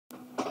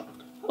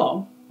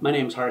My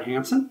name's Hart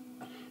Hanson.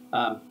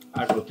 I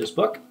wrote this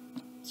book.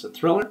 It's a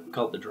thriller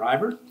called The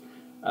Driver.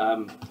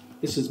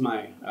 This is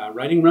my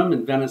writing room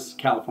in Venice,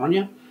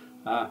 California.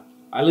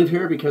 I live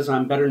here because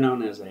I'm better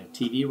known as a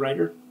TV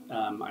writer.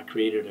 I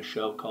created a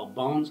show called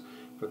Bones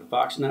for the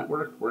Fox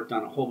Network, worked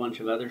on a whole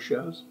bunch of other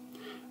shows.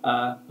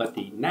 But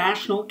the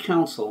National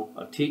Council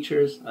of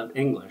Teachers of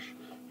English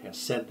has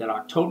said that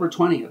October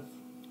 20th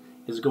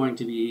is going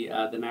to be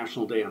the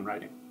National Day on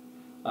Writing,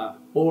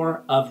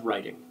 or of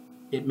writing.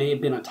 It may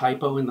have been a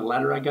typo in the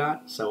letter I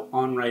got, so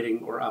on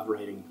writing or of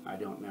writing, I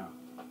don't know.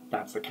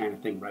 That's the kind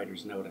of thing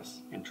writers notice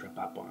and trip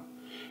up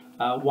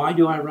on. Why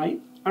do I write?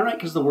 I write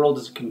because the world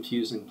is a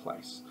confusing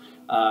place.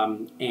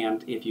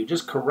 And if you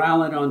just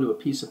corral it onto a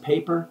piece of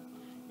paper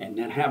and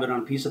then have it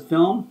on a piece of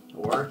film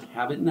or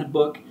have it in a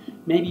book,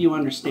 maybe you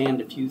understand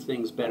a few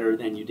things better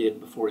than you did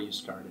before you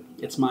started.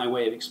 It's my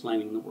way of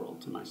explaining the world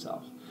to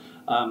myself.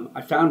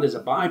 I found as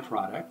a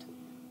byproduct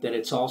that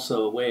it's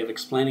also a way of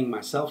explaining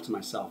myself to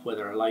myself,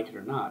 whether I like it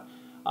or not.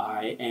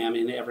 I am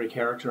in every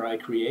character I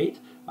create.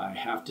 I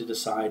have to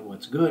decide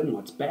what's good and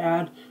what's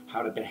bad,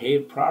 how to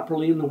behave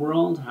properly in the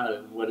world,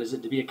 what is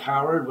it to be a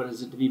coward, what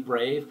is it to be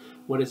brave,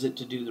 what is it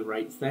to do the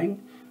right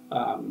thing.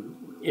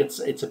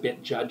 It's a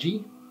bit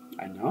judgy,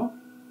 I know,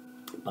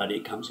 but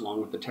it comes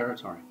along with the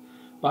territory.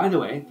 By the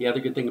way, the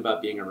other good thing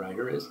about being a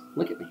writer is,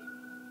 look at me.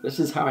 This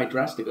is how I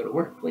dress to go to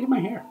work. Look at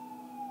my hair.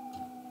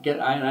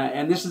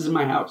 And this is in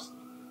my house.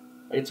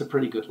 It's a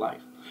pretty good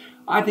life.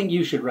 I think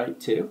you should write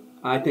too.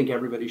 I think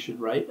everybody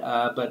should write,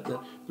 but the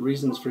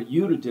reasons for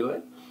you to do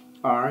it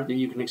are that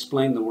you can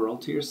explain the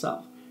world to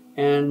yourself,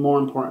 and more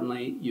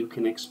importantly, you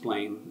can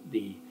explain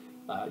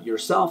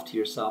yourself to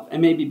yourself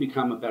and maybe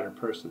become a better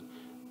person.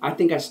 I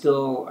think I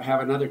still have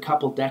another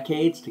couple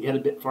decades to get a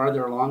bit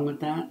farther along with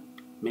that.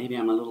 Maybe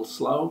I'm a little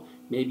slow.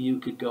 Maybe you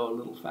could go a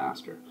little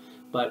faster.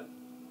 But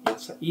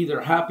it's either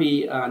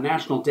Happy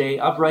National Day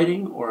of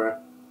Writing or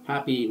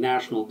Happy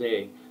National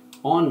Day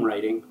on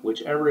Writing.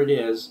 Whichever it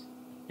is,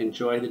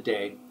 enjoy the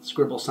day,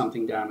 scribble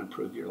something down, and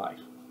improve your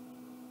life.